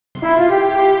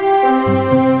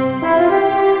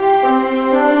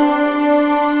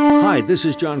Hi, this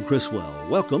is John Criswell.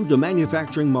 Welcome to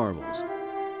Manufacturing Marvels.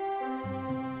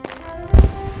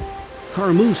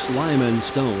 Carmeuse Lime &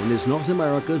 Stone is North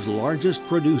America's largest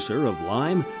producer of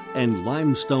lime and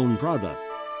limestone product.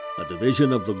 A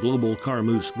division of the global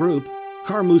Carmeuse Group,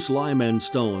 Carmeuse Lime &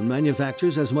 Stone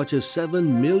manufactures as much as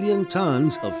 7 million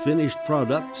tons of finished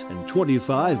products and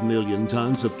 25 million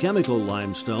tons of chemical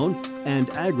limestone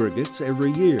and aggregates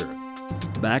every year.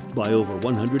 Backed by over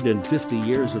 150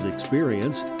 years of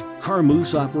experience,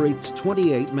 Carmeuse operates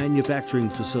 28 manufacturing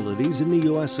facilities in the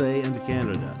USA and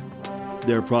Canada.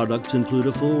 Their products include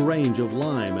a full range of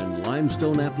lime and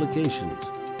limestone applications.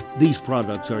 These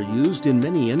products are used in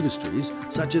many industries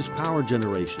such as power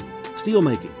generation,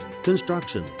 steelmaking,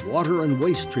 construction, water and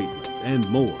waste treatment, and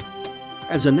more.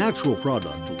 As a natural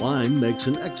product, lime makes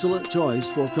an excellent choice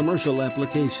for commercial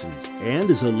applications and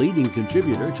is a leading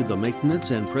contributor to the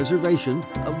maintenance and preservation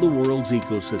of the world's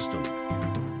ecosystem.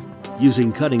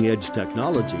 Using cutting-edge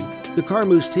technology, the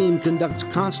Carmeuse team conducts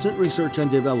constant research and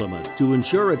development to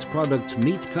ensure its products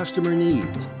meet customer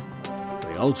needs.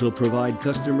 They also provide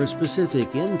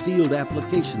customer-specific in-field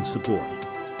application support.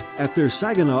 At their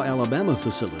Saginaw, Alabama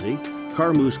facility,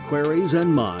 Carmeuse quarries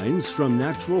and mines from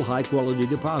natural high-quality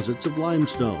deposits of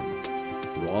limestone.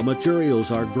 Raw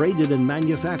materials are graded and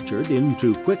manufactured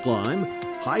into quicklime,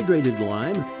 hydrated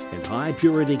lime, and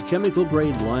high-purity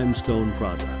chemical-grade limestone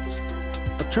products.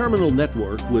 A terminal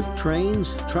network with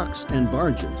trains, trucks, and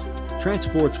barges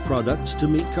transports products to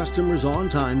meet customers'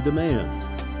 on-time demands.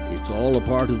 It's all a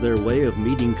part of their way of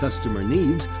meeting customer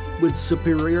needs with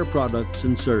superior products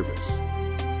and service.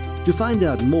 To find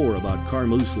out more about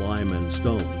Carmeuse Lime &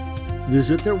 Stone,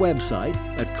 visit their website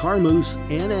at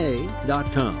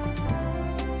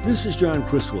carmeusena.com. This is John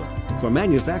Criswell for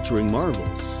Manufacturing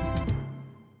Marvels.